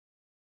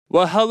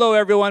Well, hello,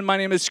 everyone. My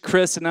name is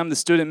Chris, and I'm the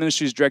Student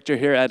Ministries Director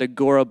here at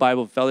Agora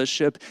Bible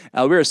Fellowship.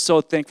 We are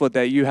so thankful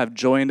that you have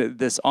joined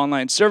this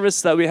online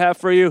service that we have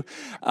for you.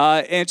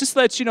 And just to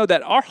let you know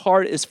that our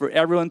heart is for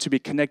everyone to be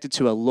connected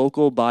to a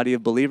local body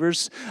of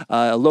believers,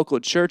 a local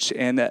church,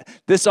 and that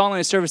this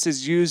online service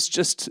is used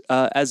just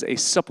as a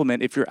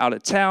supplement if you're out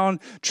of town,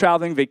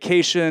 traveling,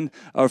 vacation,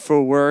 or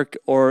for work,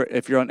 or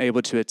if you're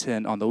unable to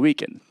attend on the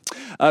weekend.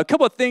 A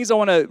couple of things I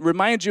want to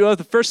remind you of.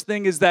 The first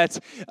thing is that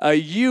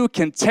you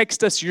can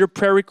text us your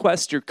prayer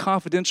request, your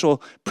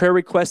confidential prayer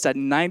request at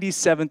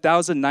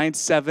 97000,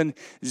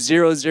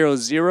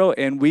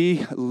 and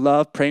we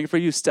love praying for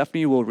you.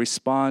 Stephanie will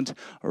respond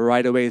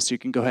right away, so you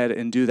can go ahead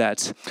and do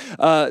that.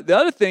 The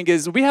other thing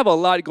is we have a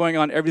lot going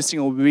on every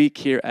single week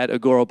here at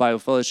Agora Bible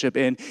Fellowship,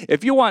 and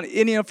if you want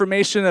any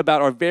information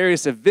about our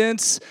various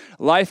events,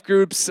 life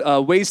groups,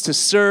 ways to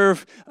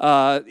serve,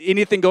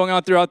 anything going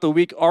on throughout the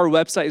week, our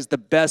website is the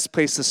best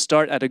place to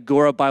start at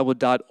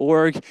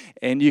agorabible.org,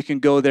 and you can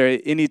go there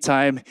at any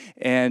time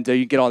and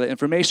you get all the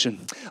information.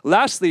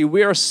 Lastly,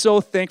 we are so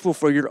thankful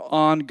for your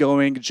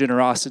ongoing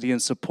generosity and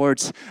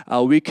support.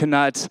 We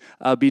cannot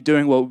be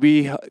doing what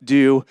we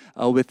do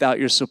without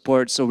your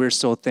support, so we're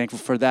so thankful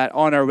for that.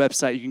 On our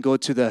website, you can go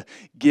to the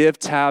Give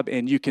tab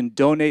and you can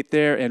donate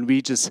there, and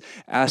we just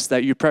ask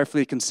that you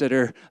prayerfully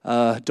consider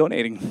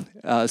donating.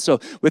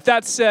 So with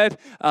that said,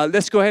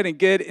 let's go ahead and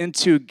get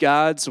into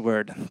God's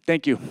Word.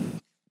 Thank you.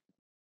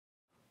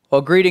 Well,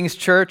 greetings,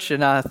 church,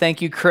 and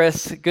thank you,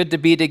 Chris. Good to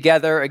be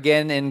together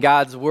again in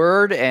God's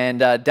Word and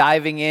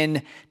diving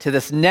in to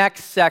this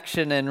next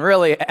section, and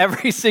really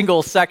every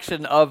single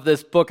section of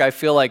this book. I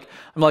feel like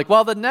I'm like,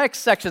 well, the next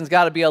section's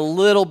got to be a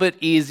little bit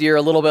easier,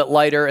 a little bit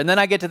lighter, and then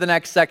I get to the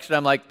next section.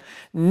 I'm like,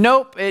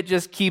 nope, it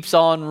just keeps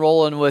on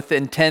rolling with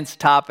intense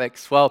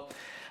topics. Well,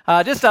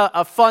 just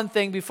a fun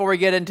thing before we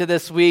get into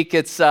this week.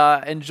 It's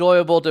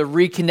enjoyable to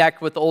reconnect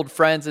with old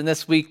friends. And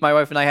this week, my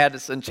wife and I had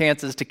some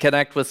chances to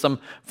connect with some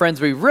friends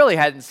we really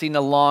hadn't seen in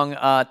a long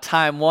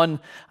time.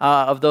 One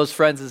of those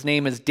friends, his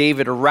name is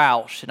David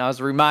Roush. And I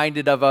was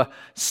reminded of a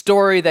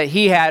story that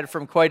he had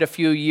from quite a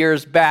few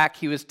years back.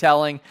 He was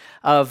telling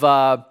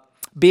of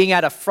being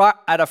at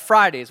a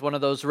Fridays, one of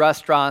those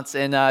restaurants,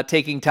 and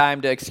taking time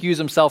to excuse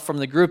himself from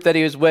the group that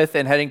he was with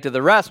and heading to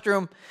the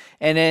restroom.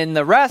 And in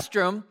the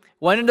restroom,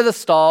 went into the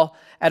stall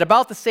at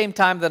about the same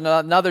time that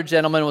another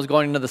gentleman was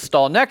going into the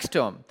stall next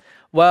to him.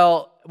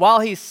 Well, while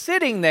he's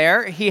sitting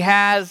there, he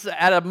has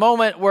at a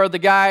moment where the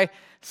guy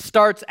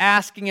starts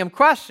asking him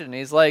questions.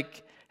 He's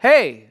like,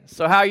 "Hey,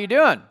 so how you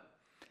doing?"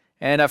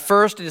 And at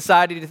first he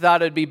decided he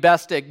thought it'd be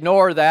best to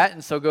ignore that,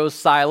 and so goes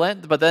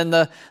silent. But then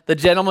the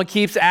gentleman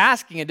keeps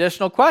asking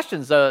additional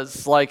questions.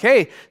 It's like,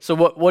 "Hey, so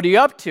what are you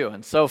up to?"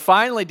 And so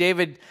finally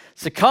David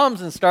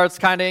succumbs and starts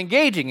kind of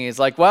engaging. He's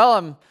like, "Well,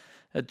 I'm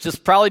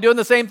just probably doing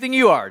the same thing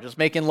you are, just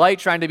making light,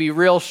 trying to be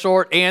real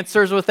short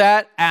answers with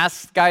that."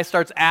 Guy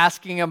starts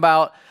asking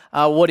about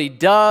what he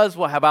does,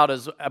 about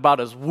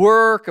his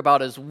work,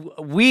 about his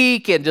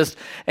week,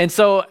 and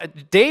so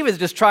David's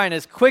just trying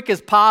as quick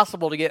as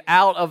possible to get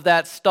out of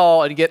that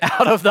stall and get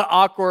out of the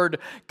awkward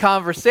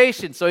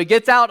conversation. So he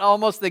gets out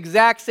almost the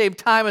exact same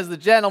time as the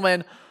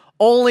gentleman,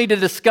 only to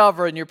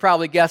discover, and you're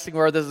probably guessing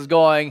where this is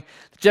going,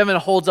 the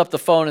gentleman holds up the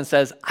phone and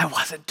says, "I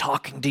wasn't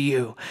talking to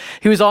you."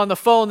 He was on the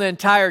phone the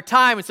entire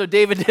time, and so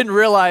David didn't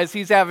realize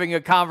he's having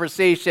a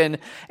conversation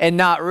and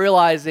not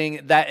realizing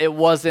that it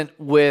wasn't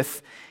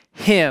with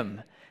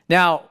him.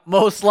 Now,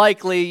 most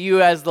likely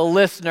you as the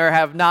listener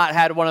have not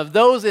had one of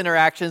those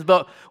interactions,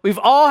 but we've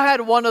all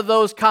had one of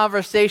those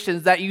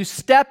conversations that you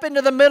step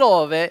into the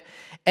middle of it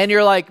and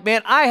you're like,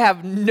 "Man, I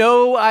have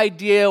no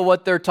idea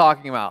what they're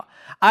talking about.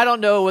 I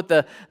don't know what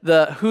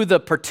who the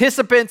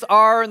participants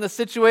are in the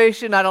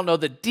situation. I don't know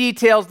the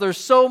details. There's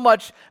so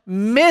much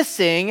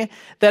missing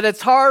that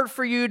it's hard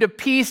for you to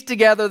piece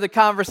together the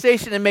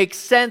conversation and make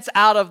sense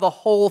out of the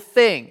whole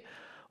thing."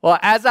 Well,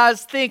 as I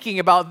was thinking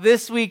about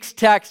this week's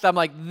text, I'm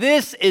like,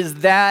 this is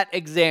that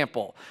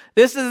example.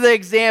 This is the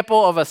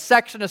example of a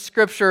section of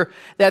Scripture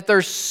that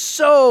there's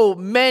so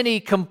many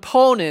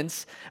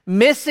components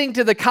missing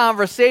to the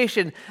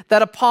conversation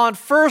that upon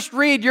first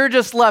read, you're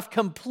just left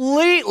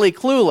completely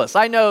clueless.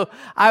 I know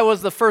I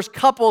was the first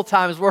couple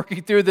times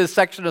working through this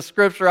section of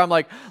Scripture. I'm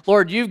like,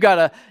 "Lord, you've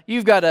got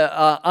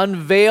to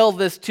unveil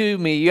this to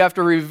me. You have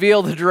to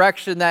reveal the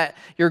direction that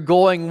you're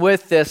going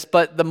with this."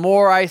 But the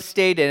more I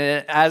stayed in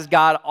it, as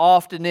God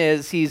often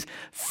is, He's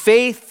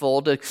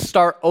faithful to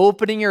start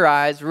opening your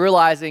eyes,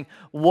 realizing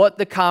what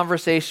the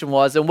conversation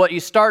was. And what you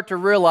start to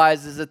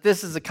realize is that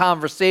this is a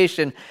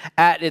conversation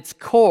at its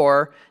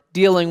core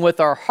dealing with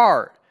our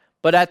heart.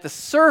 But at the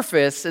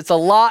surface, it's a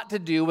lot to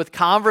do with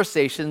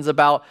conversations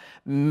about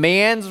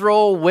man's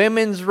role,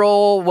 women's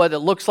role, what it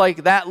looks like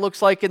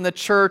in the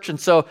church. And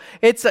so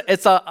it's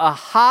a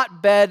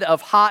hotbed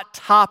of hot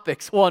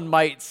topics, one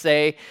might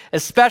say,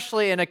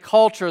 especially in a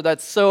culture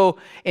that's so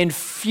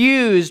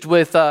infused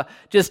with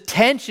just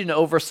tension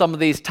over some of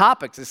these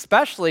topics,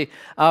 especially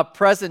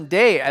present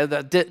day.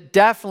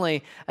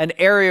 Definitely an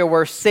area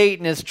where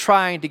Satan is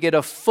trying to get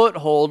a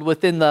foothold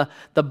within the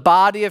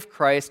body of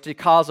Christ to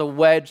cause a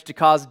wedge, to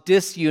cause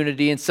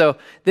disunity. And so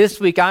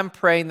this week I'm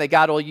praying that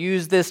God will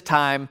use this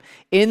time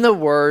in the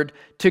Word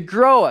to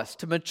grow us,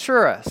 to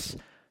mature us.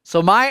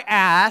 So my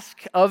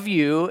ask of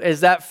you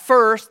is that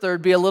first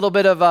there'd be a little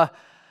bit of a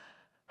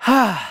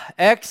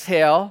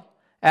exhale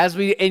as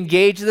we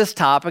engage this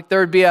topic. There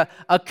would be a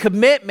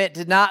commitment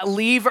to not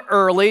leave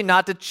early,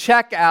 not to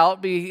check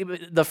out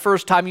the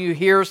first time you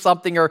hear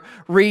something or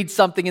read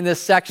something in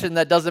this section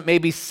that doesn't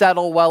maybe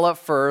settle well at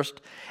first.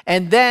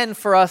 And then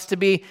for us to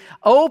be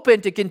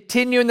open to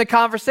continuing the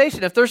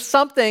conversation. If there's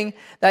something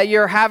that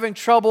you're having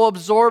trouble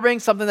absorbing,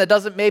 something that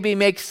doesn't maybe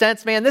make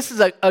sense, man, this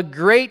is a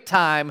great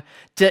time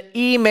to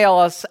email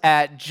us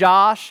at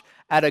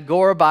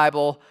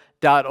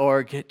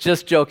josh@agorabible.org.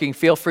 Just joking.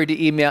 Feel free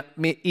to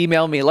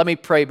email me. Let me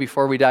pray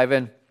before we dive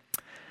in.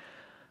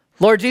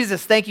 Lord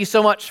Jesus, thank you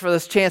so much for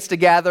this chance to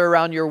gather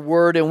around your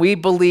word. And we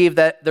believe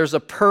that there's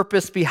a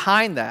purpose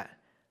behind that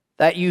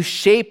you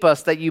shape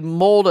us, that you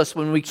mold us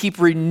when we keep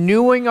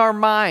renewing our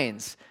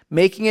minds,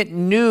 making it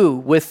new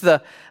with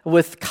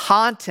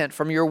content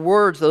from your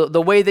words,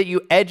 the way that you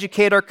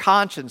educate our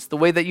conscience, the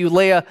way that you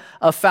lay a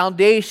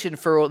foundation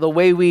for the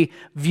way we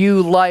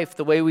view life,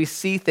 the way we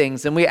see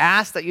things. And we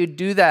ask that you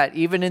do that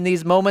even in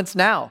these moments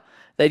now,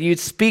 that you'd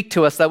speak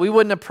to us, that we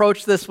wouldn't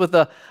approach this with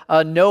a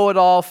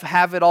know-it-all,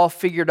 have it all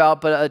figured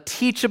out, but a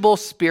teachable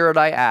spirit,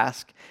 I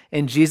ask.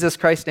 In Jesus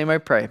Christ's name I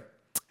pray.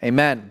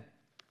 Amen.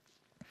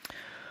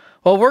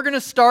 Well, we're going to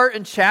start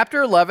in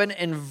chapter 11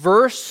 in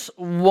verse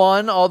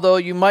 1, although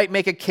you might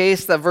make a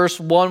case that verse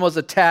 1 was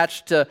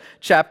attached to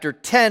chapter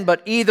 10,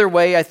 but either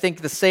way, I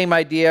think the same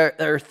idea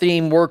or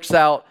theme works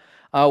out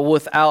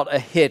without a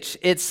hitch.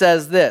 It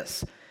says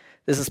this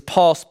is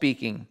Paul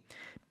speaking,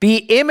 "Be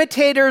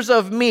imitators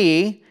of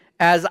me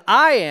as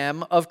I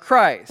am of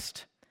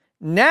Christ.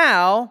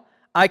 Now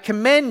I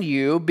commend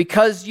you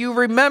because you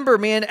remember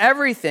me in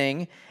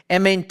everything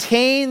and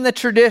maintain the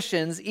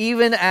traditions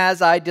even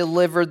as I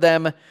delivered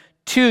them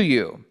to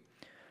you."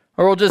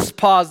 Or we'll just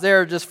pause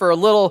there just for a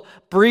little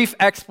brief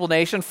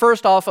explanation.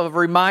 First off, a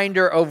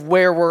reminder of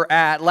where we're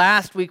at.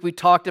 Last week we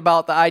talked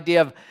about the idea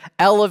of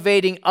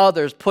elevating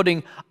others,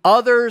 putting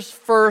others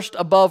first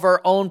above our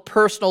own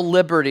personal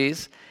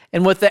liberties,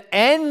 and with the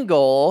end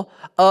goal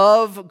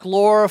of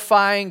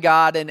glorifying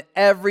God in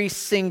every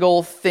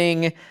single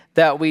thing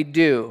that we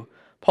do.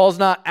 Paul's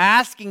not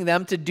asking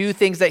them to do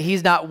things that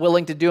he's not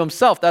willing to do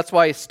himself. That's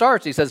why he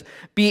starts. He says,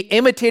 "Be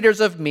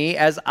imitators of me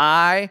as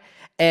I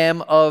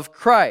am of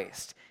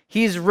Christ."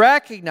 He's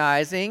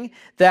recognizing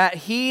that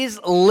he's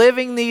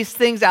living these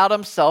things out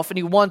himself and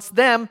he wants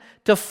them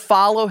to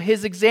follow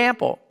his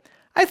example.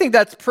 I think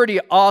that's pretty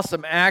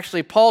awesome.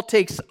 Actually, Paul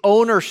takes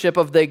ownership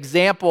of the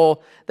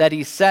example that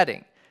he's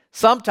setting.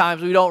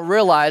 Sometimes we don't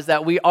realize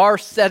that we are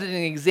setting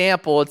an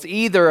example. It's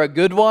either a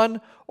good one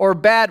or a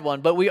bad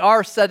one, but we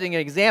are setting an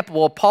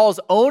example. Well,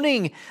 Paul's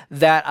owning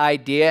that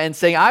idea and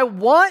saying, I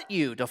want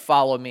you to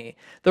follow me.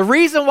 The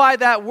reason why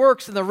that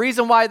works and the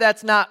reason why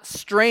that's not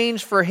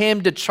strange for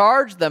him to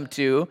charge them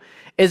to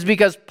is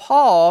because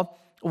Paul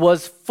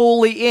was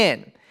fully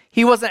in.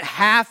 He wasn't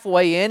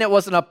halfway in. It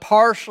wasn't a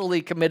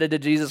partially committed to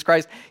Jesus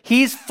Christ.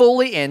 He's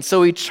fully in,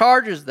 so he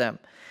charges them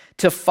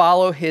to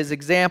follow his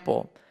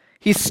example.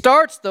 He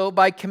starts, though,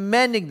 by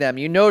commending them.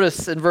 You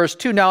notice in verse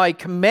 2, "Now I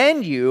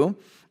commend you."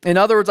 In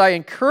other words, I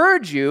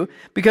encourage you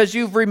because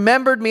you've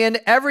remembered me in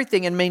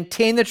everything and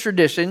maintained the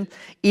tradition,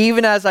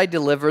 even as I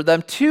delivered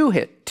them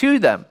to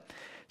them.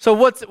 So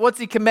what's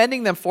he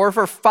commending them for?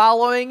 For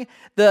following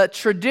the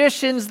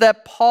traditions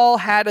that Paul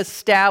had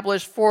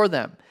established for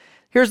them.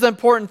 Here's the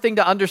important thing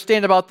to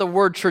understand about the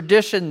word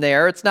tradition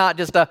there. It's not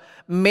just a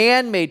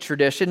man-made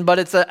tradition, but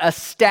it's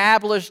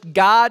established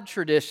God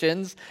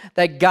traditions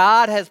that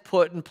God has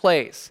put in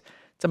place.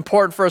 It's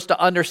important for us to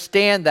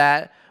understand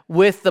that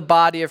with the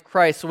body of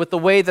Christ, with the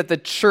way that the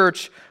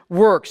church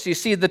works. You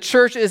see, the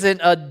church isn't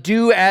a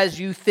do as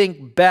you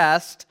think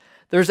best.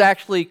 There's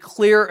actually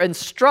clear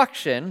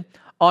instruction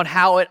on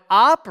how it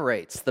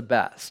operates the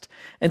best.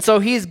 And so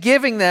he's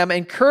giving them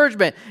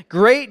encouragement.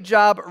 Great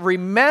job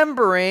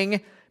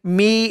remembering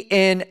me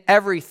in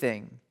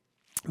everything.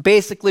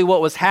 Basically,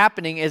 what was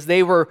happening is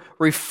they were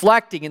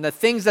reflecting, and the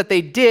things that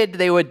they did,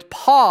 they would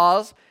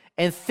pause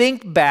and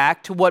think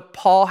back to what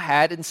Paul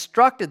had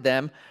instructed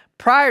them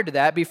prior to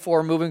that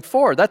before moving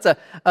forward. That's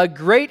a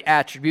great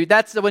attribute.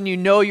 That's when you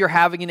know you're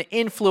having an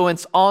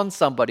influence on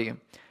somebody.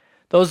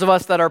 Those of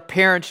us that are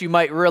parents, you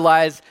might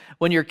realize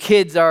when your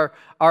kids are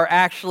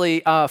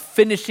actually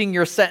finishing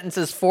your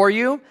sentences for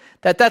you,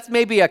 that's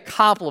maybe a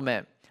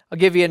compliment. I'll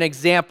give you an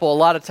example. A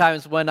lot of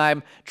times when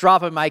I'm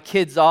dropping my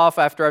kids off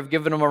after I've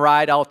given them a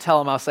ride, I'll tell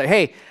them, I'll say,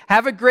 hey,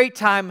 have a great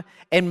time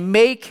and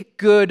make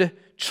good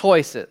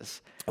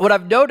choices. What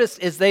I've noticed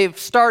is they've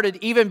started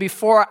even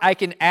before I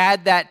can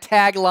add that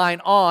tagline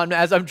on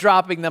as I'm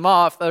dropping them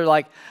off. They're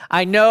like,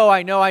 I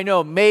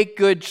know, make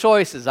good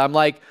choices. I'm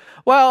like,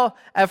 well,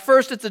 at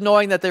first it's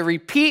annoying that they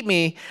repeat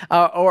me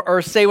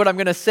or say what I'm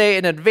going to say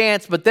in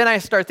advance, but then I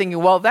start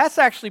thinking, well, that's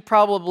actually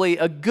probably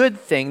a good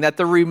thing that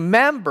they're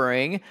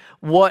remembering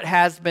what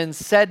has been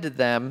said to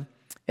them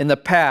in the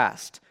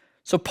past.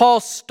 So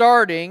Paul's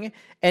starting,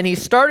 and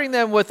he's starting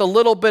them with a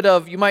little bit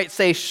of, you might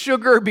say,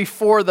 sugar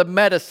before the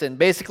medicine,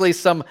 basically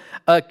some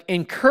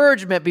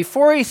encouragement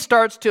before he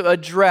starts to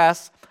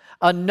address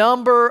a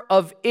number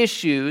of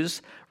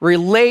issues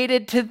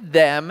related to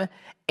them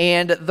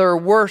and their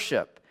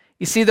worship.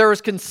 You see, there was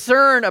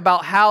concern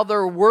about how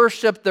their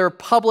worship, their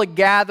public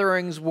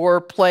gatherings were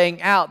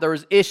playing out. There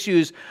was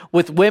issues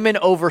with women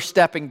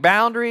overstepping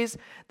boundaries.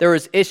 There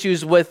was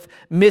issues with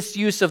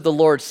misuse of the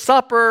Lord's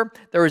Supper.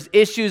 There was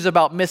issues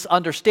about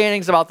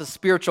misunderstandings about the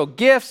spiritual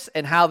gifts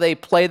and how they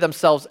play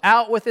themselves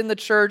out within the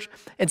church.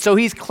 And so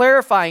he's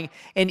clarifying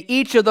in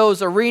each of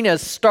those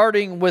arenas,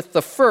 starting with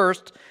the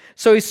first.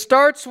 So he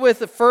starts with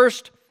the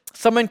first,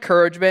 some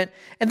encouragement.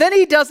 And then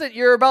he doesn't,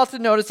 you're about to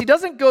notice, he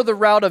doesn't go the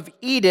route of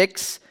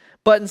edicts,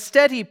 but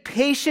instead he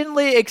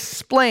patiently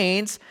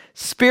explains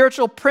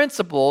spiritual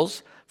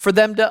principles for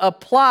them to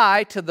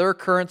apply to their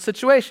current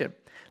situation.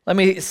 Let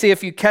me see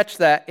if you catch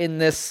that in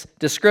this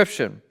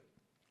description.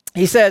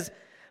 He says,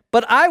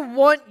 but I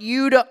want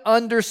you to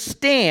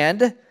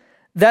understand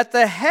that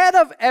the head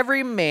of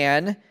every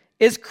man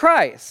is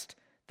Christ.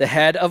 The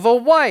head of a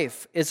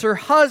wife is her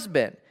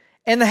husband,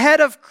 and the head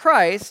of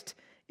Christ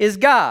is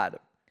God.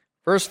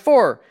 Verse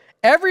 4,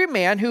 every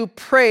man who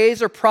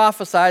prays or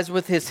prophesies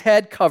with his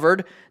head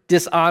covered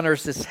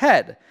dishonors his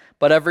head.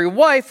 But every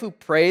wife who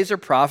prays or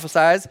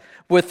prophesies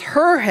with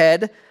her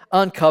head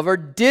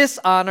uncovered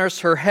dishonors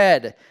her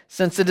head,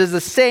 since it is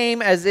the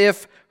same as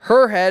if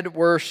her head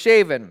were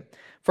shaven.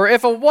 For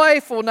if a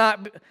wife will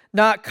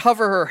not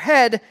cover her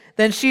head,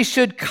 then she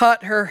should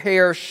cut her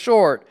hair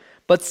short.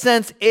 But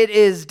since it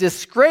is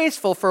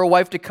disgraceful for a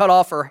wife to cut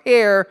off her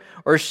hair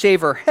or shave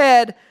her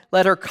head,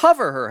 let her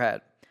cover her head.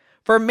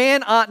 For a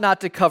man ought not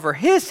to cover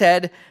his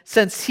head,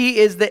 since he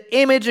is the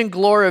image and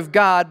glory of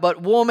God,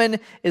 but woman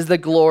is the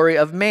glory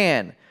of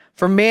man.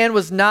 For man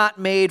was not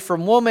made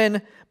from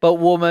woman, but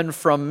woman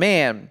from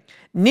man.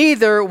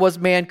 Neither was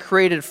man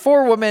created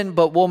for woman,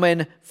 but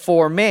woman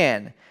for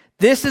man.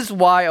 This is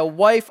why a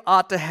wife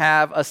ought to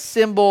have a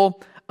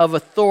symbol of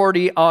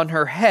authority on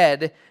her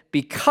head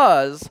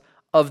because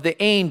of the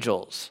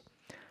angels.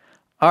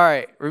 All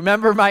right,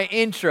 remember my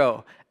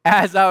intro.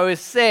 As I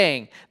was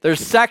saying, there's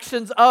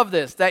sections of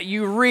this that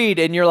you read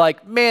and you're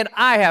like, man,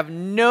 I have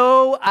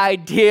no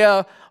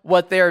idea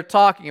what they're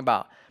talking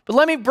about. But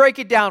let me break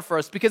it down for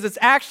us because it's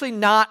actually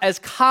not as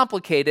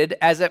complicated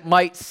as it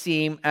might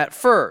seem at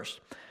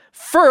first.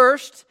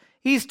 First,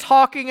 he's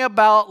talking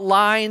about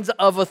lines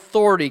of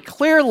authority,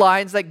 clear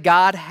lines that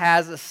God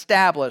has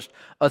established,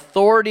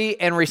 authority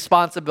and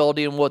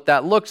responsibility and what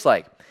that looks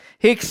like.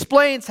 He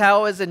explains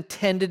how it is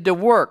intended to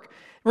work.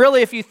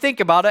 Really, if you think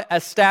about it,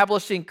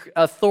 establishing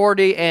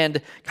authority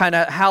and kind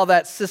of how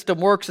that system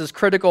works is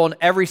critical in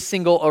every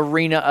single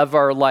arena of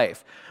our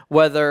life,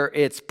 whether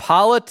it's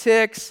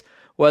politics,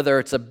 whether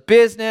it's a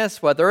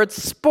business, whether it's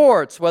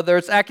sports, whether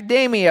it's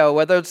academia,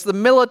 whether it's the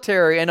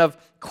military, and of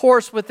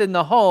course within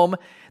the home,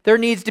 there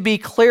needs to be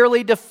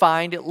clearly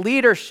defined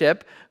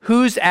leadership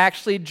who's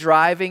actually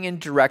driving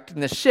and directing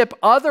the ship.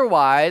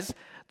 Otherwise,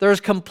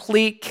 there's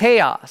complete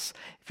chaos.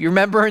 If you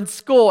remember in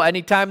school,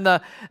 anytime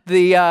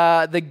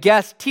the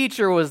guest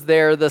teacher was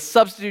there, the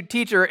substitute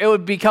teacher, it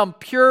would become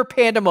pure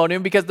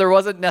pandemonium because there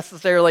wasn't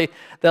necessarily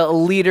the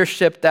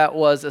leadership that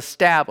was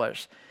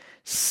established.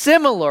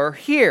 Similar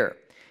here.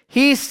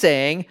 He's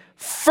saying,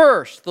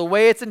 first, the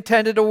way it's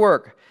intended to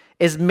work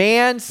is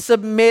man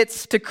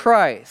submits to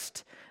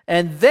Christ.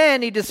 And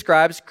then he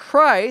describes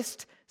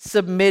Jesus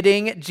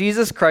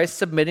Christ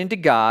submitting to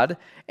God,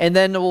 and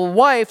then the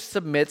wife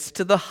submits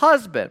to the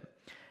husband.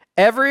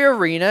 Every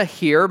arena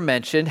here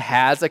mentioned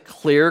has a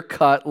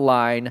clear-cut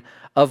line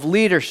of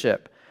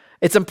leadership.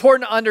 It's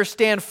important to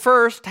understand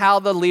first how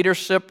the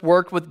leadership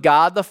worked with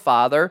God the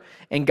Father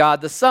and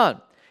God the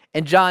Son.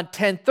 In John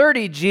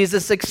 10:30,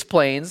 Jesus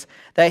explains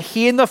that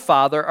he and the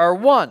Father are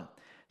one.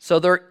 So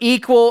they're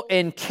equal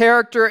in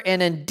character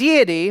and in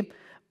deity.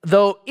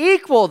 Though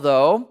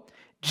equal,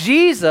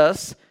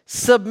 Jesus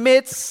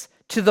submits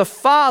to the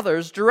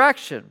Father's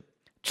direction.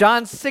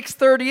 John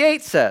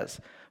 6:38 says,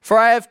 "For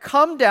I have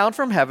come down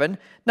from heaven,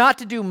 not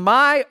to do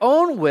my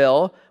own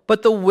will,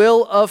 but the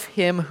will of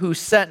him who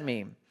sent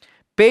me."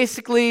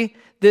 Basically,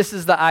 this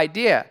is the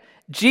idea.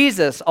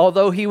 Jesus,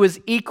 although he was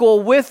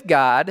equal with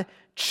God,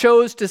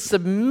 chose to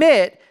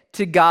submit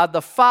to God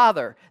the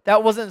Father.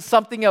 That wasn't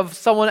something of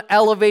someone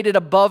elevated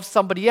above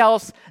somebody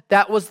else.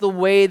 That was the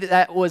way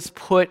that was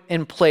put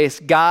in place,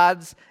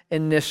 God's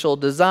initial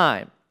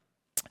design.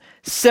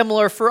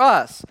 Similar for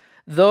us.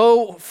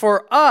 Though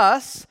for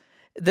us,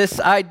 this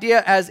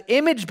idea as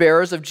image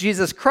bearers of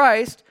Jesus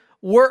Christ,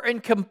 we're in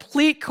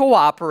complete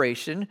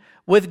cooperation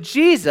with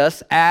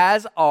Jesus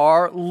as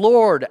our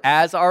Lord,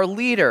 as our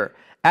leader.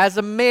 As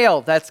a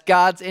male, that's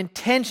God's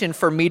intention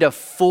for me to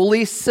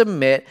fully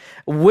submit,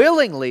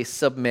 willingly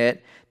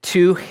submit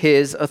to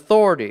his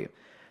authority.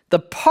 The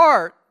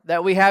part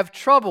that we have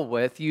trouble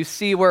with, you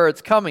see where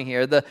it's coming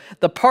here, the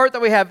part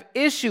that we have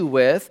issue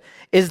with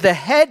is the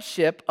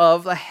headship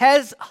of the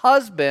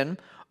husband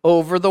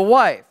over the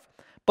wife.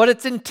 But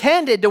it's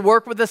intended to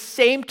work with the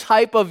same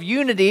type of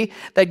unity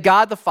that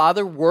God the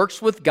Father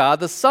works with God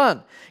the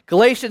Son.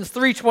 Galatians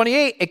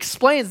 3:28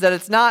 explains that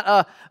it's not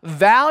a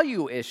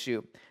value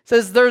issue. It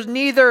says there's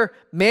neither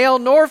male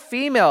nor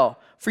female,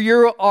 for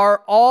you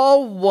are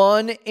all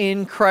one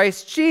in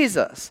Christ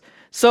Jesus.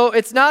 So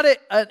it's not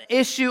an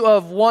issue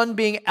of one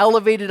being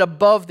elevated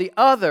above the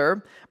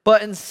other,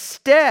 but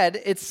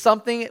instead it's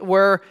something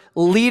where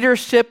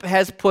leadership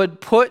has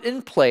put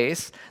in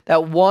place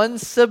that one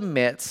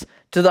submits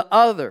to the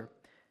other.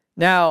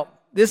 Now,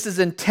 this is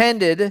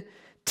intended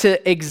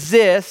to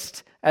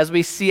exist, as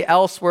we see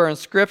elsewhere in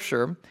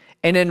Scripture,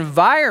 an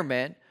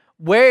environment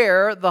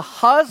where the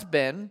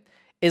husband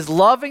is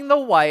loving the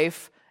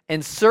wife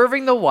and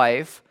serving the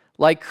wife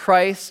like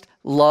Christ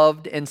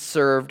loved and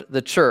served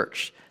the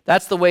church.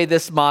 That's the way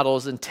this model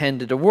is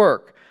intended to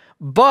work.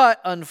 But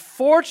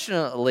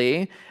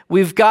unfortunately,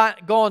 we've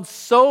gone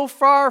so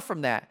far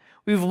from that.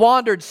 We've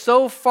wandered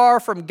so far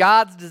from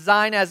God's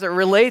design as it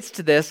relates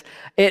to this,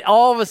 it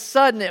all of a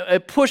sudden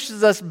it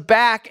pushes us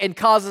back and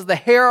causes the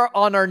hair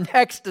on our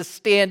necks to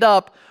stand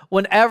up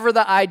whenever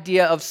the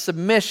idea of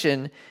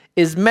submission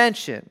is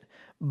mentioned.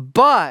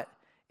 But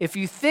if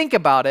you think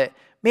about it,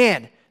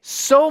 man,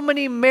 so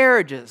many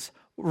marriages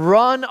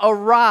run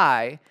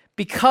awry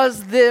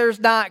because there's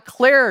not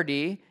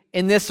clarity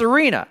in this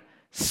arena.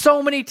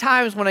 So many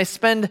times when I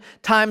spend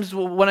time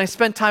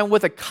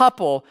with a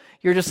couple,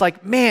 you're just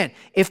like, man,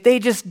 if they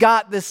just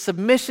got this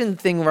submission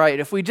thing right,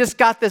 if we just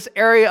got this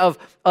area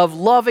of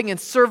loving and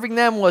serving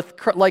them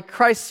like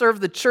Christ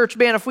served the church,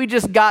 man, if we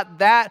just got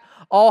that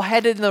all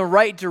headed in the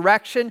right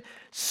direction,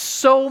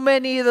 so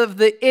many of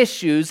the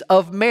issues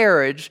of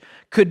marriage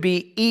could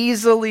be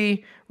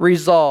easily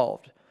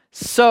resolved.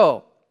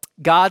 So,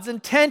 God's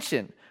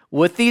intention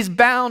with these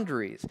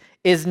boundaries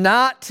is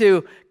not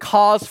to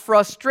cause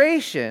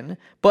frustration,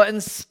 but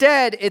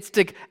instead it's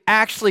to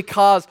actually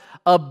cause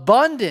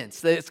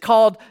abundance. It's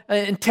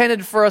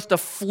intended for us to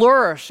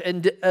flourish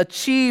and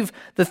achieve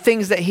the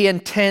things that he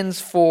intends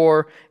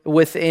for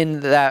within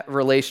that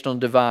relational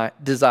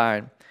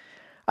design.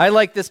 I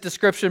like this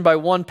description by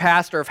one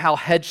pastor of how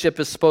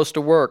headship is supposed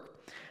to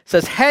work. It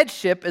says,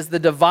 headship is the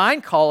divine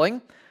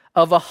calling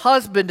of a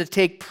husband to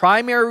take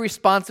primary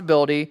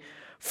responsibility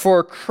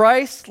for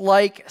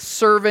Christ-like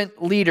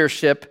servant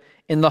leadership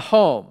in the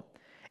home,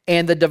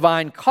 and the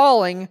divine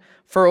calling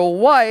for a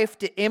wife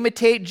to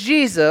imitate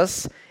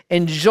Jesus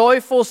in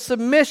joyful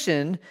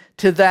submission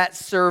to that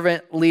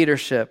servant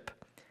leadership.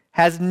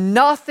 Has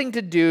nothing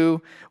to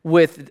do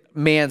with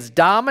man's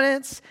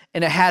dominance,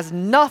 and it has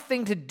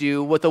nothing to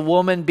do with a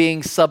woman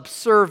being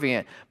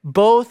subservient.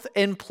 Both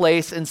in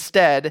place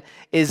instead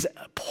is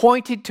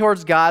pointing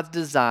towards God's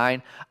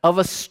design of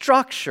a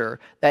structure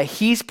that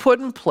he's put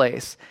in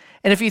place.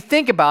 And if you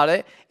think about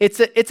it,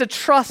 it's a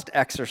trust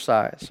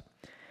exercise.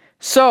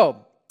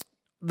 So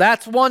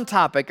that's one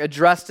topic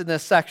addressed in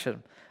this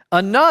section.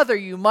 Another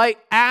you might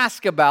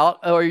ask about,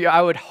 or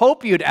I would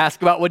hope you'd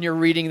ask about when you're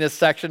reading this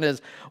section, is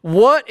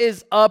what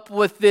is up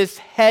with this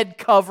head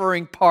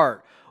covering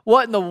part?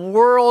 What in the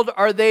world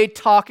are they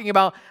talking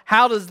about?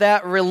 How does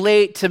that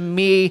relate to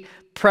me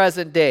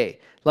present day?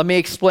 Let me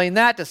explain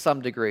that to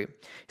some degree.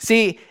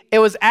 See, it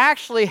was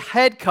actually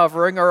head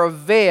covering, or a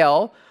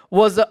veil,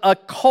 was a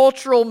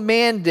cultural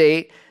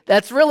mandate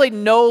that's really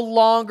no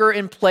longer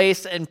in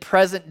place in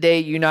present-day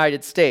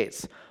United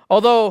States.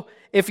 Although,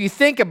 if you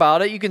think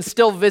about it, you can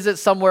still visit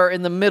somewhere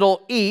in the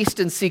Middle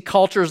East and see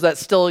cultures that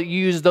still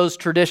use those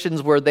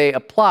traditions where they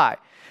apply.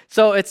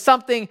 So it's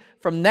something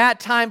from that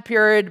time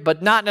period,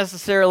 but not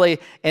necessarily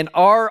in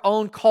our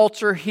own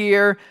culture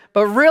here.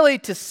 But really,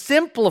 to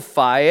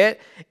simplify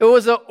it, it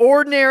was an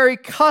ordinary,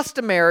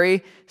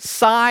 customary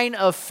sign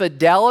of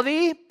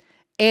fidelity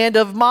and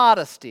of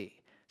modesty.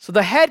 So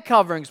the head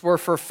coverings were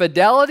for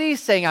fidelity,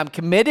 saying I'm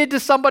committed to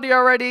somebody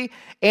already,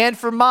 and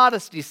for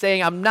modesty,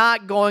 saying I'm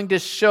not going to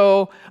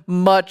show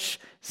much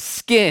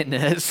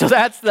skin. So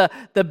that's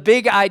the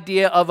big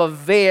idea of a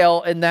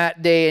veil in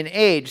that day and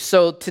age.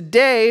 So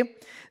today,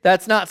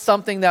 that's not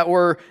something that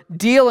we're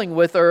dealing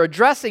with or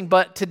addressing,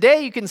 but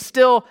today you can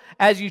still,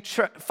 as you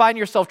find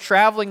yourself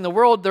traveling the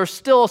world, there's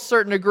still a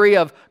certain degree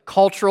of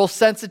cultural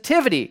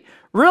sensitivity.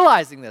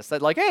 Realizing this,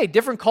 that hey,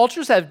 different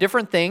cultures have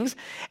different things,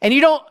 and you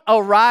don't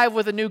arrive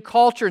with a new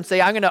culture and say,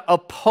 I'm going to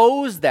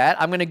oppose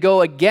that, I'm going to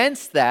go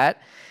against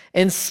that.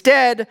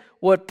 Instead,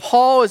 what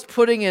Paul is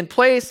putting in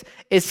place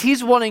is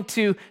he's wanting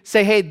to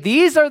say, hey,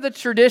 these are the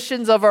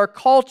traditions of our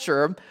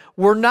culture.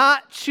 We're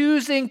not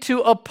choosing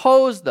to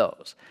oppose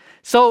those.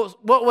 So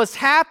what was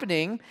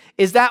happening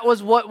is that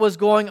was what was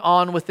going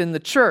on within the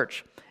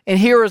church. And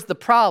here is the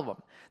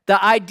problem.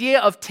 the idea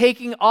of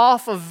taking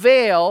off a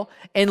veil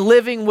and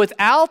living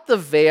without the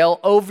veil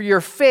over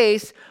your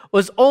face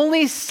was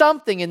only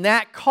something in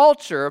that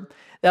culture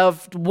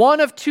of one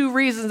of two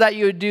reasons that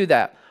you would do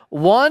that.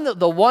 One,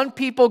 the one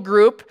people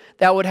group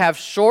that would have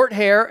short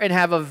hair and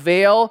have a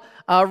veil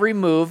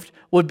removed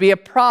would be a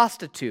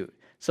prostitute.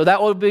 So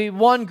that would be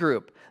one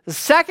group. The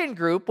second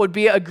group would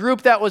be a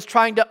group that was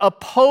trying to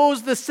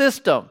oppose the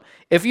system.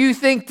 If you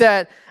think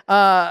that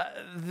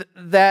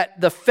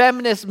that the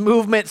feminist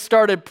movement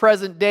started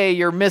present day,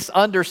 you're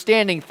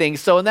misunderstanding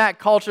things. So in that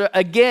culture,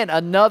 again,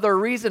 another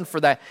reason for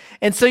that.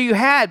 And so you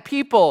had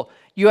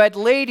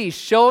ladies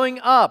showing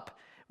up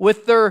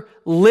with their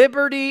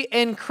liberty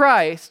in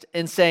Christ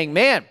and saying,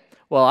 man,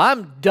 well,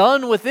 I'm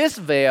done with this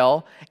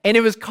veil. And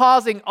it was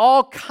causing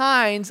all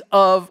kinds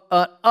of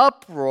an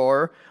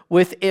uproar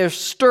with a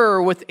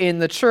stir within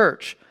the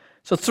church.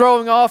 So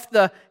throwing off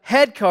the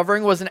head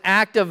covering was an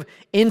act of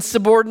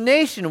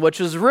insubordination, which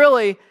was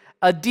really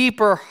a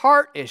deeper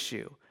heart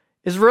issue.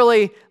 Is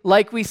really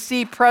like we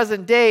see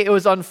present day. It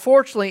was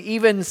unfortunately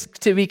even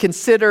to be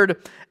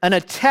considered an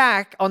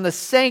attack on the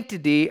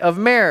sanctity of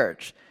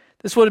marriage.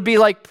 This would be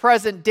like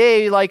present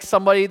day, like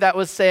somebody that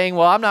was saying,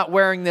 well, I'm not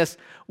wearing this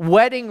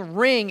wedding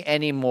ring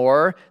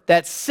anymore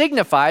that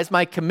signifies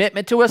my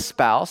commitment to a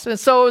spouse. And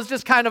so it was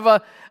just kind of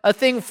a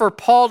thing for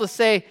Paul to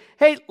say,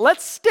 hey,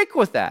 let's stick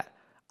with that.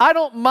 I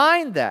don't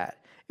mind that.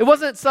 It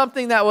wasn't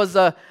something that was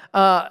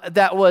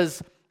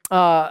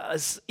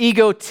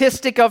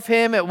egotistic of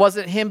him. It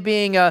wasn't him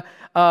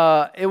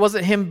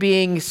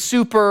being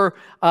super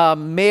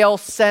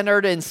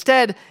male-centered.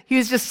 Instead,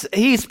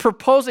 he's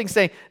proposing,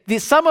 saying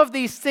some of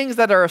these things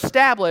that are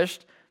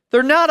established,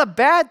 they're not a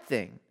bad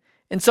thing.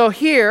 And so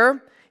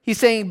here he's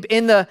saying,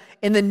 in the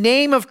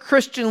name of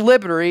Christian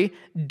liberty,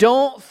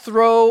 don't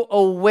throw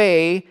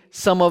away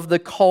some of the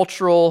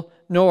cultural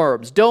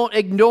norms. Don't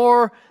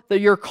ignore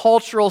your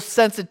cultural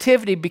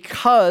sensitivity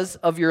because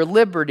of your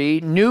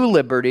liberty, new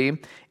liberty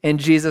in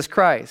Jesus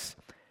Christ.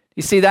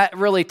 You see, that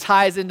really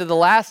ties into the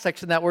last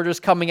section that we're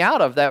just coming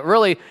out of, that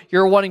really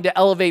you're wanting to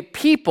elevate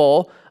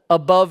people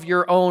above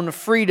your own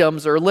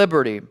freedoms or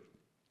liberty.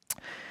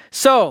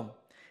 So,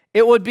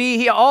 it would be,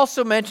 he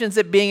also mentions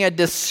it being a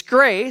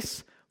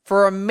disgrace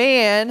for a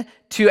man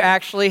to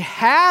actually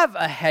have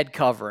a head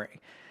covering.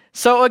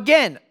 So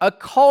again, a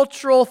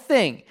cultural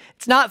thing.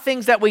 It's not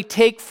things that we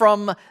take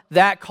from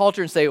that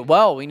culture and say,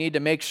 well, we need to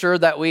make sure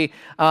that we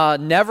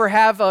never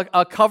have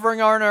a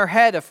covering on our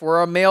head if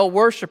we're a male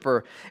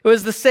worshiper. It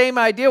was the same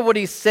idea what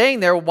he's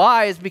saying there.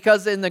 Why? Is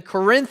because in the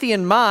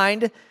Corinthian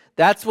mind,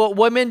 that's what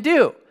women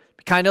do.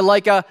 Kind of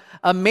like a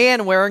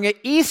man wearing an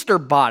Easter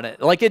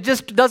bonnet. Like it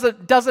just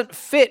doesn't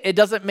fit. It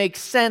doesn't make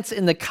sense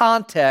in the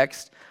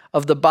context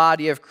of the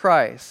body of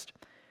Christ.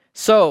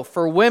 So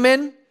for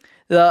women,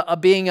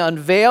 being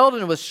unveiled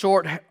and with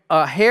short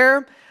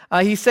hair,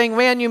 he's saying,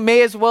 man, you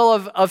may as well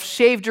have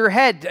shaved your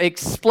head,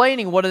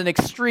 explaining what an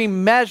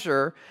extreme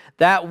measure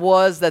that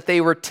was that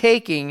they were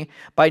taking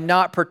by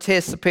not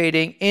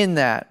participating in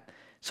that.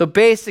 So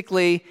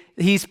basically,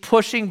 he's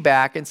pushing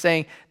back and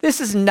saying, this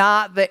is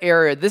not the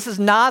area, this is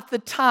not the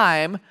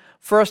time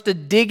for us to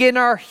dig in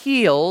our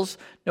heels,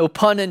 no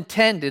pun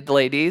intended,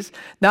 ladies,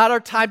 not our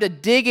time to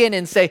dig in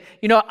and say,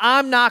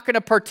 I'm not going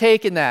to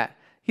partake in that.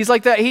 He's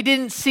like that. He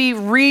didn't see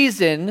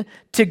reason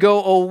to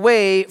go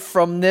away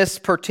from this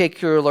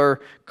particular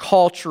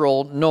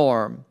cultural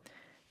norm.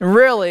 And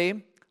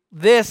really,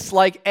 this,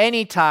 like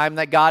any time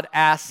that God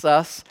asks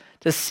us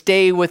to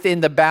stay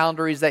within the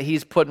boundaries that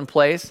he's put in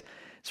place,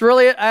 it's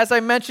really, as I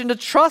mentioned, a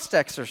trust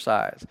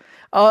exercise.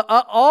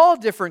 All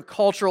different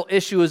cultural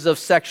issues of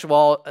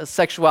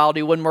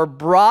sexuality, when we're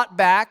brought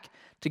back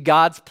to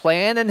God's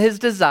plan and his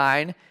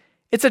design,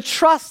 it's a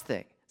trust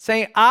thing.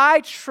 Saying,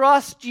 I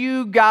trust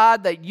you,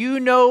 God, that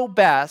you know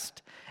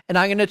best, and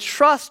I'm going to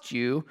trust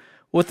you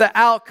with the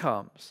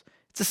outcomes.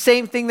 It's the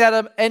same thing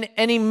that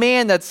any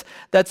man that's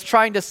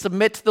trying to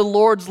submit to the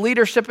Lord's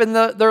leadership in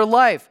their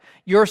life.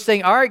 You're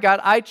saying, all right, God,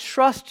 I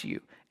trust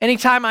you.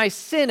 Anytime I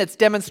sin, it's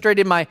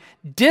demonstrating my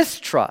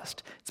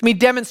distrust. It's me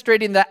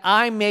demonstrating that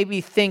I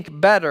maybe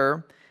think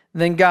better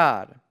than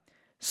God.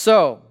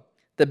 So,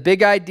 the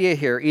big idea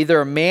here, either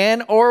a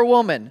man or a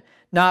woman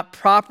not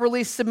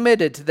properly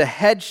submitted to the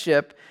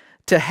headship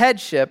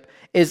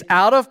is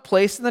out of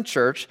place in the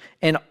church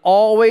and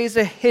always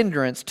a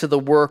hindrance to the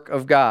work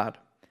of God.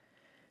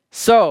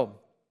 So,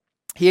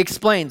 he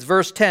explains,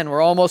 verse 10,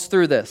 we're almost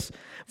through this.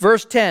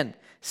 Verse 10,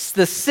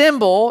 the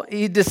symbol,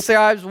 he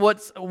describes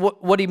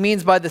what he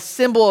means by the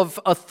symbol of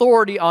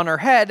authority on her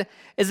head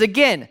is,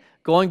 again,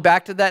 going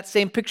back to that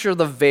same picture of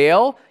the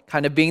veil,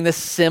 kind of being the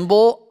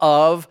symbol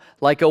of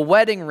like a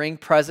wedding ring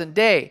present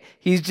day.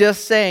 He's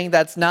just saying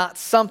that's not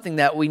something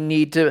that we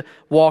need to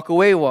walk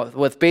away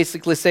with.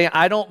 Basically saying,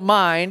 I don't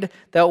mind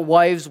that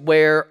wives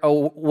wear a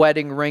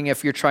wedding ring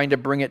if you're trying to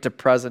bring it to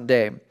present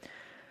day.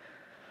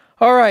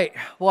 All right.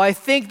 Well, I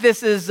think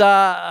this is,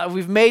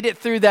 we've made it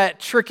through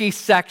that tricky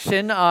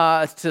section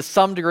to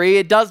some degree.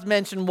 It does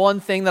mention one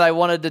thing that I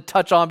wanted to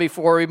touch on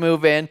before we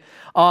move in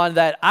on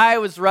that I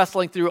was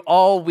wrestling through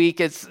all week.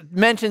 It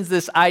mentions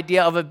this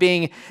idea of it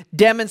being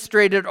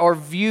demonstrated or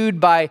viewed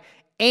by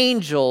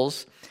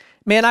angels.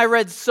 Man, I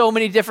read so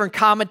many different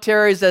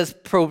commentaries as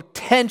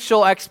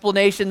potential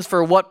explanations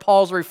for what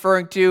Paul's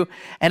referring to,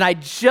 and I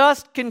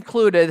just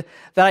concluded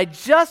that I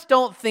just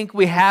don't think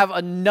we have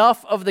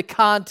enough of the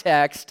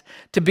context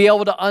to be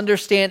able to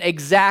understand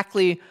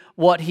exactly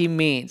what he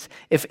means.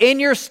 If in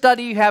your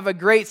study you have a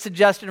great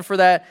suggestion for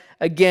that,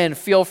 again,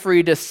 feel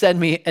free to send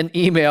me an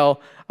email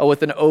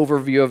with an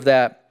overview of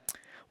that.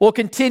 We'll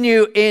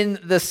continue in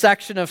the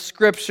section of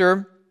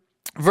Scripture,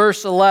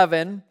 verse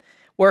 11,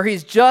 where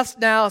he's just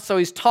now, so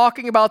he's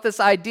talking about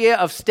this idea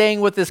of staying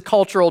with this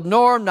cultural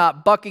norm,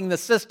 not bucking the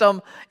system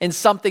in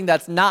something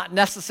that's not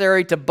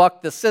necessary to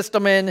buck the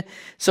system in.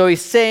 So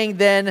he's saying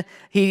then,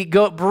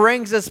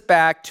 brings us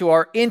back to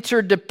our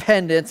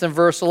interdependence in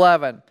verse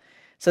 11. It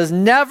says,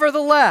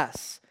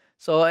 nevertheless,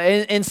 so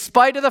in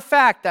spite of the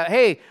fact that,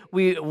 hey,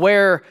 we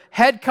wear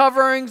head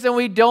coverings and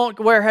we don't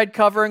wear head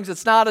coverings,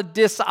 it's not a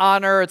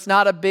dishonor, it's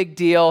not a big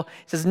deal.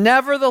 He says,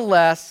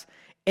 nevertheless,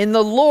 in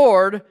the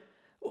Lord,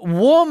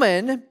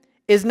 woman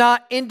is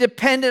not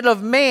independent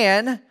of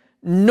man,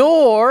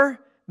 nor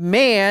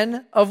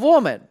man of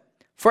woman.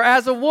 For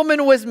as a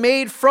woman was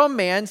made from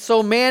man,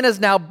 so man is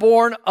now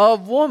born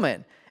of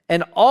woman.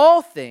 And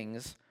all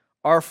things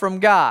are from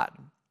God.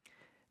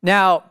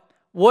 Now,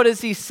 what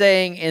is he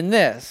saying in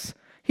this?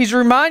 He's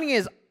reminding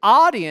his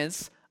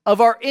audience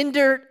of our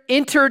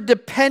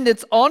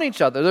interdependence on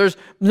each other. There's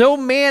no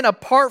man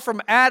apart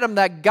from Adam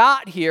that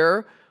got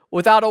here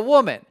without a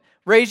woman.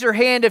 Raise your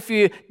hand if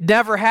you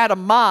never had a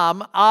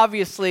mom.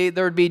 Obviously,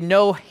 there would be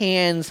no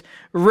hands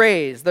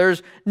raised.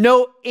 There's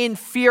no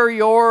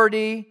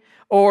inferiority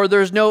or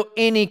there's no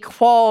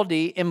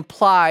inequality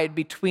implied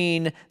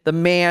between the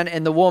man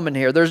and the woman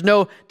here. There's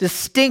no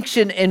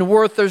distinction in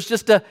worth. There's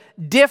just a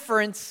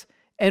difference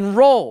in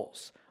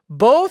roles.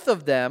 Both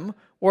of them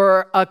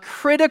were a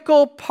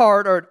critical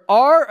part or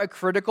are a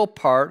critical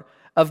part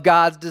of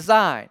God's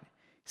design.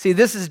 See,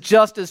 this is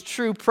just as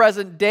true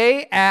present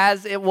day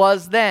as it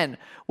was then.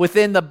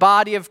 Within the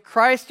body of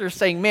Christ, they're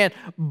saying, man,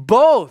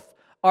 both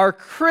are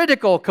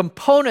critical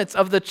components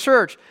of the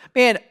church.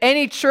 Man,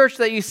 any church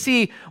that you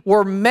see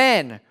where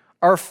men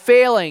are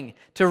failing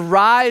to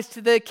rise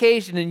to the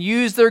occasion and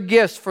use their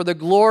gifts for the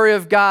glory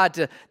of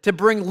God, to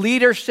bring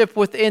leadership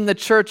within the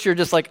church, you're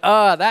just like,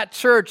 that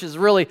church is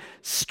really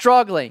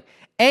struggling.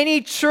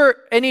 Any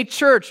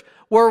church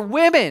where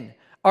women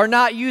are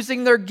not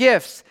using their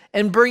gifts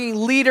and bringing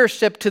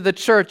leadership to the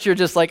church, you're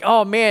just like,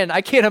 oh man,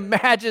 I can't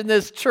imagine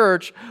this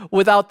church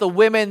without the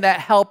women that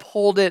help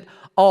hold it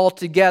all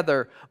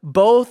together.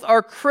 Both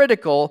are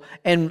critical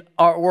and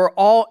we're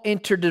all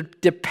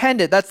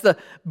interdependent. That's the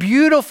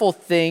beautiful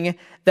thing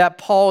that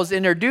Paul is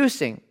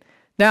introducing.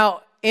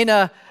 Now, in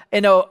a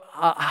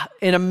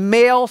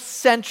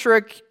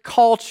male-centric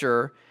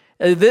culture,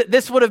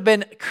 this would have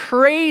been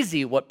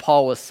crazy what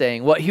Paul was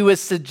saying, what he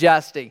was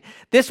suggesting.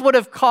 This would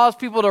have caused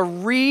people to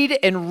read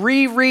and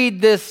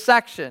reread this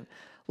section.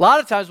 A lot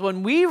of times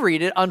when we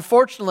read it,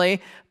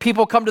 unfortunately,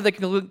 people come to the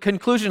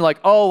conclusion like,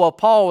 oh, well,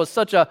 Paul was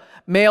such a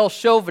male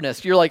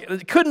chauvinist. You're like,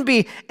 it couldn't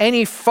be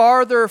any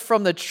farther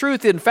from the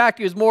truth. In fact,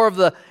 he was more of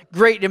the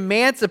great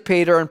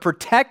emancipator and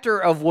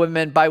protector of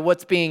women by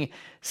what's being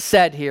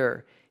said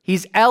here.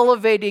 He's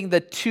elevating the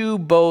two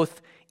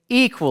both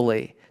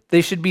equally. They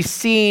should be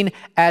seen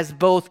as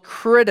both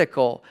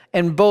critical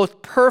and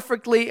both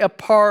perfectly a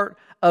part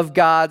of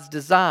God's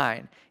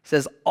design. He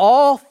says,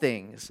 all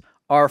things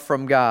are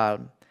from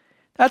God.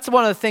 That's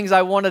one of the things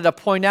I wanted to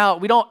point out.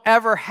 We don't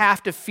ever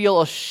have to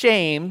feel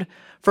ashamed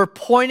for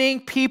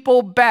pointing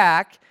people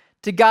back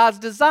to God's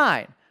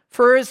design,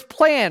 for his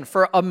plan,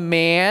 for a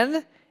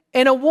man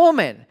and a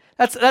woman.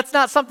 That's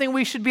not something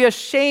we should be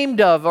ashamed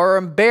of or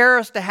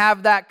embarrassed to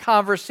have that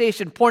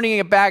conversation, pointing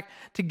it back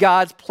to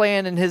God's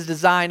plan and his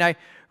design. I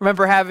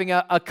remember having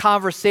a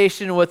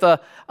conversation with a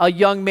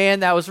young man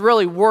that was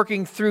really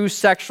working through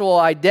sexual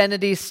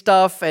identity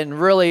stuff and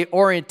really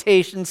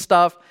orientation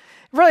stuff.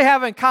 Really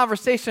having a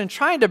conversation,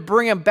 trying to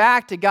bring him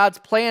back to God's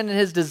plan and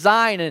his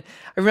design. And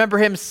I remember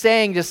him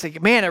saying just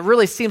like, man, it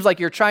really seems like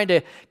you're trying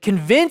to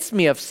convince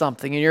me of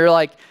something. And you're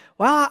like,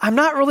 well, I'm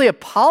not really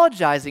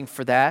apologizing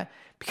for that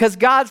because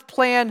God's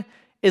plan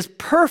is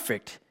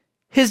perfect.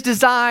 His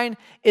design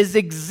is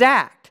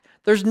exact.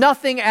 There's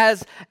nothing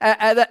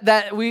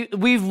that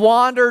we've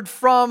wandered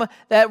from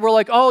that we're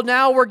like, oh,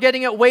 now we're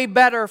getting it way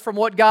better from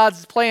what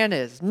God's plan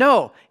is.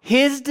 No,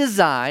 his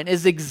design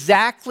is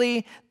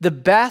exactly the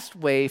best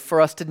way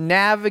for us to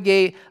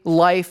navigate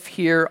life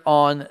here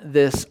on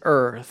this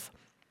earth.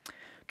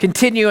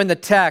 Continue in the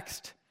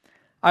text.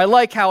 I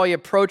like how he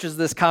approaches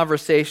this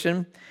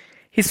conversation.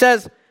 He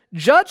says,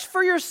 judge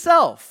for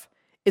yourself.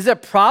 Is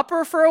it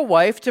proper for a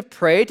wife to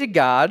pray to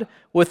God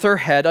with her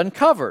head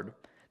uncovered?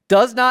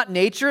 Does not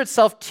nature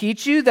itself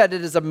teach you that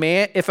it is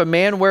if a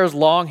man wears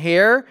long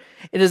hair,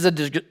 it is a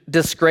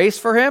disgrace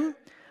for him?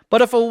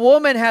 But if a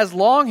woman has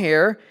long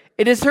hair,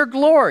 it is her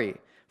glory,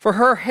 for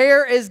her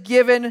hair is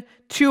given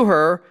to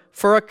her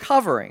for a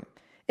covering.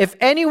 If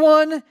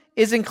anyone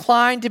is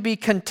inclined to be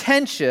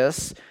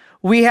contentious,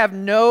 we have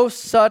no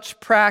such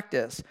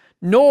practice,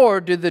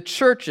 nor do the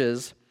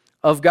churches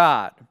of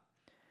God.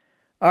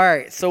 All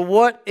right, so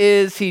what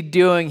is he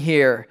doing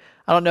here?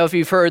 I don't know if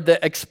you've heard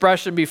the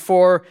expression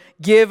before,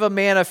 give a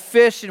man a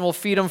fish and we'll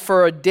feed him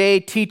for a day,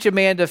 teach a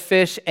man to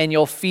fish and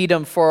you'll feed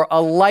him for a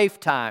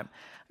lifetime.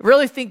 I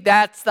really think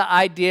that's the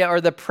idea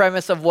or the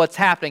premise of what's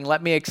happening.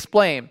 Let me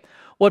explain.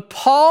 What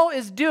Paul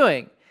is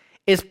doing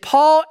is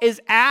Paul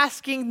is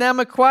asking them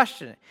a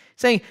question,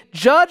 saying,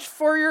 judge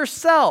for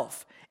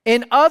yourself.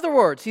 In other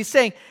words, he's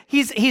saying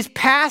he's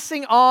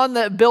passing on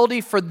the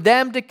ability for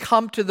them to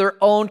come to their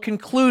own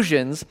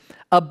conclusions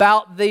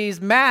about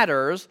these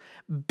matters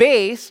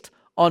based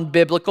on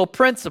biblical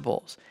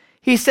principles.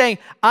 He's saying,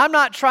 I'm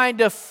not trying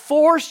to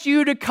force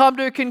you to come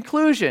to a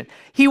conclusion.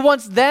 He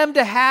wants them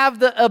to have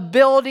the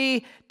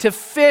ability to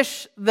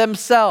fish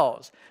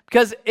themselves.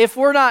 Because if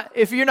you're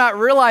not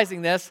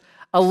realizing this,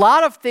 a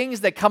lot of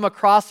things that come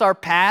across our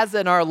paths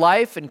in our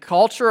life and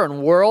culture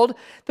and world,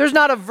 there's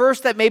not a verse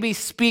that maybe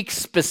speaks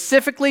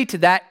specifically to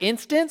that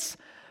instance,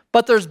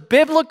 but there's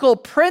biblical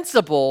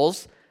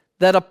principles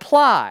that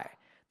apply.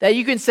 That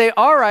you can say,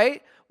 all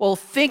right, well,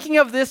 thinking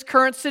of this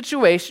current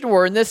situation,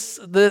 we're in this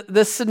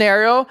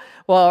scenario.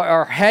 Well,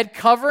 are head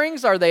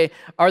coverings, are they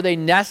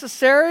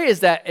necessary? Is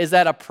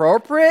that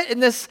appropriate in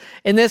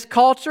this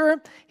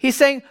culture? He's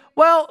saying,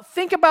 well,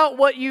 think about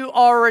what you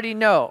already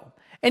know.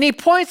 And he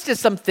points to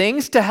some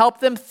things to help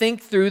them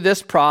think through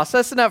this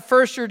process. And at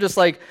first you're just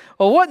like,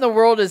 well, what in the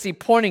world is he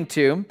pointing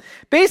to?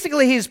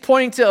 Basically, he's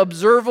pointing to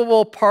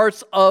observable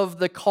parts of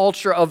the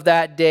culture of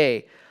that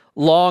day.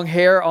 Long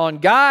hair on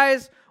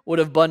guys would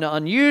have been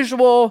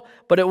unusual,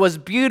 but it was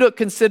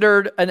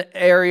considered an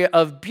area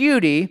of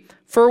beauty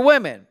for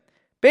women.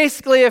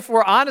 Basically, if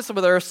we're honest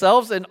with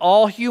ourselves, in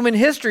all human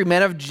history,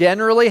 men have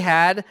generally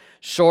had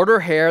shorter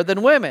hair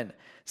than women.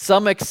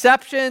 Some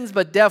exceptions,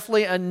 but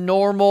definitely a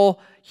normal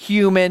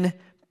human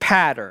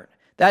pattern.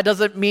 That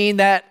doesn't mean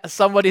that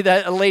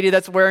a lady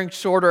that's wearing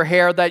shorter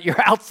hair, that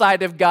you're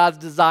outside of God's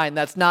design.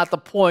 That's not the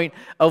point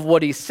of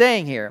what he's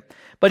saying here.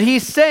 But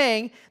he's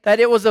saying that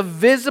it was a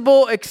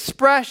visible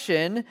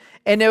expression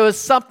and it was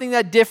something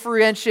that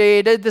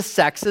differentiated the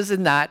sexes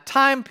in that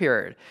time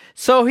period.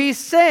 So he's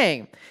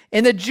saying,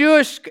 in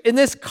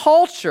this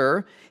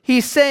culture,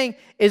 he's saying,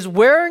 is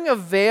wearing a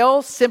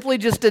veil simply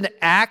just an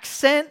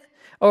accent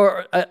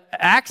or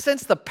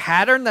accents the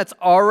pattern that's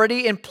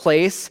already in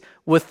place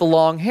with the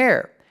long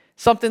hair?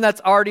 Something that's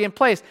already in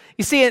place.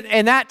 You see,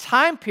 in that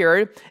time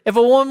period, if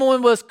a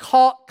woman was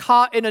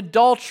caught in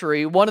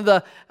adultery, one of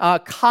the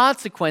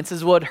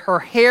consequences her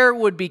hair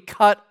would be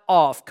cut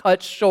off,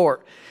 cut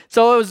short.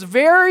 So it was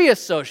very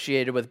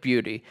associated with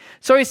beauty.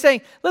 So he's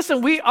saying,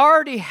 listen, we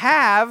already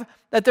have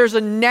that there's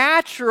a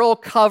natural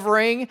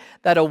covering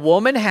that a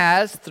woman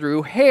has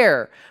through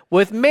hair.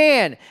 With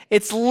man,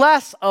 it's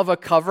less of a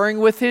covering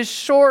with his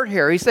short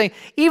hair. He's saying,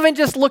 even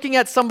just looking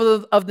at some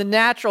of the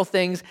natural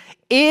things,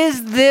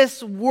 is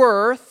this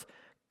worth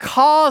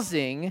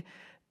causing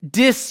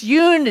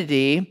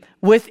disunity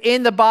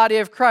within the body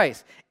of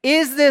Christ?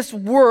 Is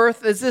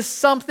this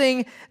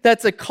something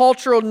that's a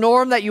cultural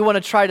norm that you want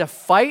to try to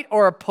fight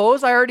or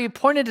oppose? I already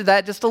pointed to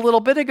that just a little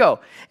bit ago.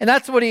 And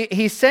that's what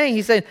he's saying.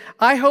 He's saying,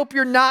 I hope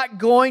you're not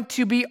going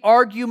to be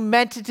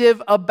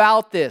argumentative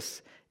about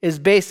this, is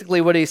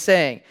basically what he's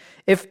saying.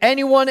 If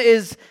anyone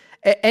is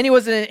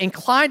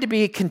inclined to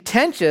be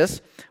contentious,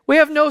 we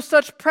have no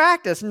such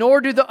practice, nor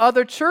do the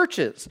other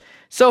churches.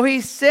 So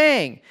he's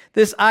saying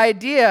this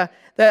idea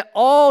that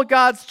all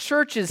God's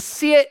churches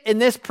see it in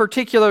this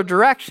particular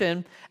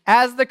direction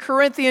as the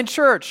Corinthian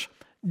church.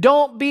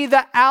 Don't be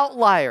the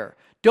outlier.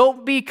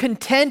 Don't be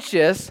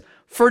contentious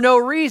for no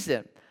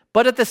reason.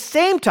 But at the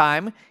same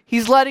time,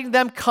 he's letting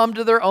them come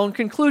to their own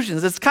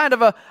conclusions. It's kind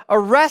of a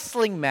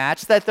wrestling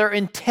match that they're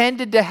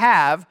intended to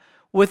have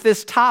with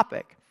this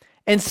topic.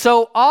 And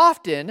so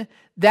often,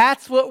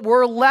 that's what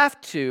we're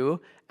left to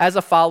as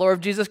a follower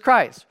of Jesus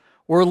Christ.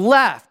 We're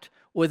left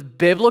with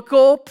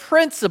biblical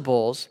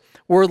principles.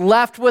 We're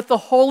left with the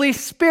Holy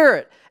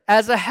Spirit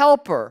as a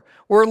helper.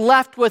 We're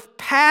left with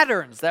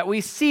patterns that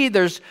we see.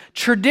 There's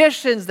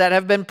traditions that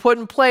have been put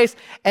in place.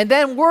 And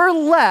then we're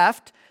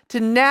left to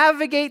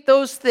navigate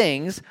those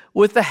things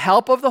with the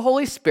help of the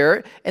Holy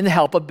Spirit and the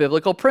help of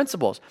biblical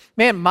principles.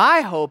 Man, my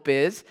hope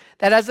is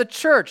that as a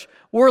church,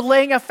 we're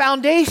laying a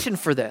foundation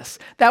for this,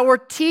 that we're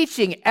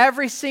teaching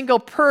every single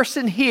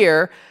person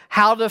here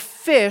how to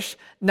fish,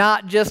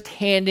 not just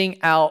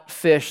handing out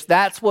fish.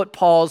 That's what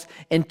Paul's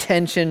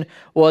intention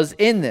was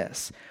in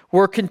this.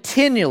 We're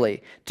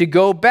continually to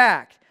go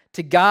back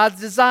to God's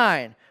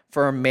design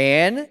for a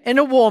man and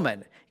a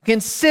woman.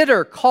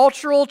 Consider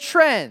cultural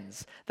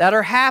trends that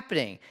are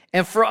happening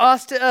and for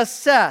us to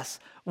assess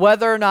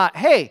whether or not,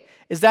 hey,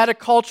 is that a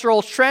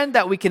cultural trend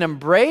that we can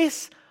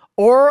embrace,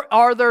 Or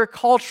are there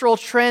cultural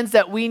trends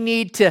that we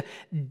need to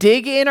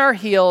dig in our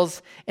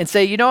heels and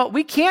say, you know what,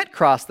 we can't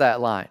cross that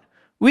line.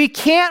 We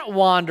can't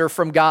wander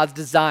from God's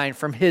design,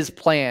 from his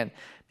plan.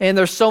 And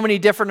there's so many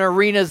different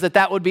arenas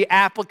that would be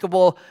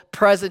applicable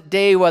present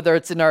day, whether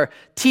it's in our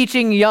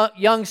teaching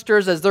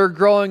youngsters as they're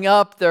growing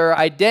up, their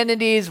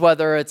identities,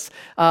 whether it's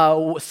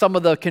some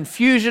of the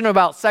confusion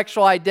about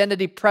sexual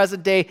identity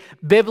present day,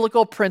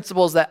 biblical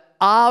principles that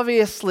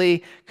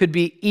obviously could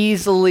be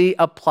easily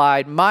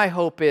applied. My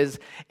hope is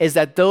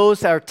that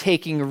those are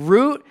taking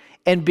root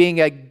and being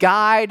a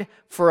guide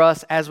for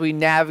us as we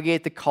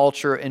navigate the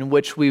culture in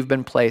which we've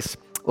been placed.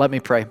 Let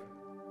me pray.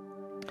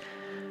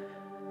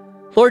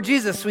 Lord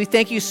Jesus, we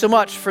thank you so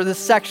much for this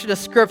section of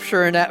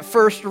scripture. And at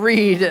first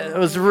read, it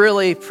was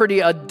really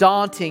pretty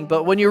daunting.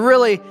 But when you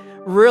really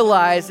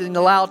realize and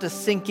allow it to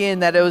sink in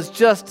that it was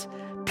just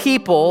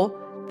people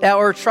that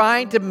were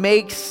trying to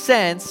make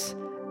sense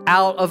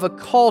out of a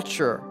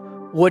culture,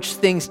 which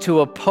things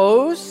to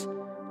oppose,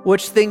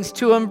 which things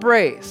to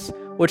embrace,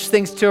 which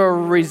things to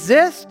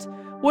resist,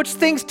 which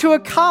things to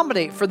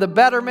accommodate for the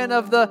betterment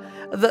of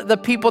the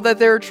people that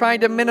they're trying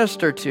to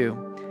minister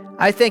to.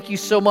 I thank you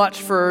so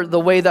much for the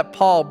way that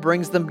Paul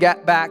brings them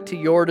back to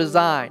your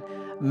design.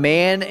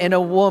 Man and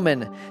a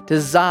woman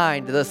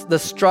designed, the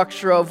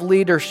structure of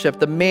leadership,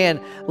 the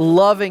man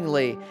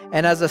lovingly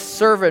and as a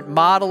servant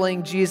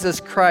modeling Jesus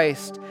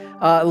Christ,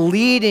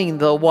 leading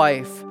the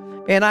wife.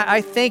 And I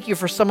thank you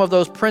for some of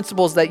those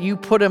principles that you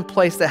put in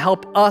place that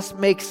help us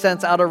make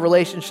sense out of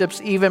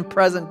relationships, even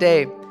present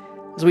day,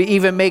 as we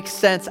even make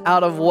sense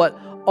out of what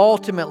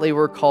ultimately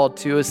we're called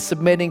to, is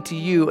submitting to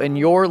you and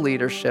your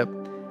leadership.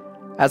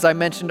 As I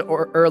mentioned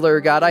earlier,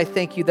 God, I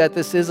thank you that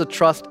this is a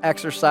trust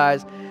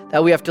exercise,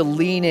 that we have to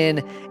lean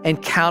in and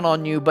count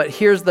on you. But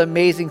here's the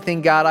amazing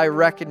thing, God, I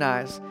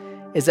recognize,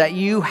 is that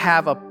you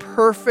have a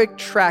perfect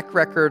track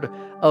record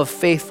of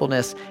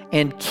faithfulness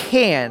and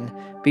can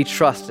be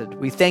trusted.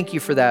 We thank you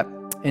for that.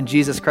 In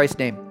Jesus Christ's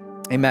name,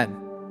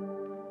 amen.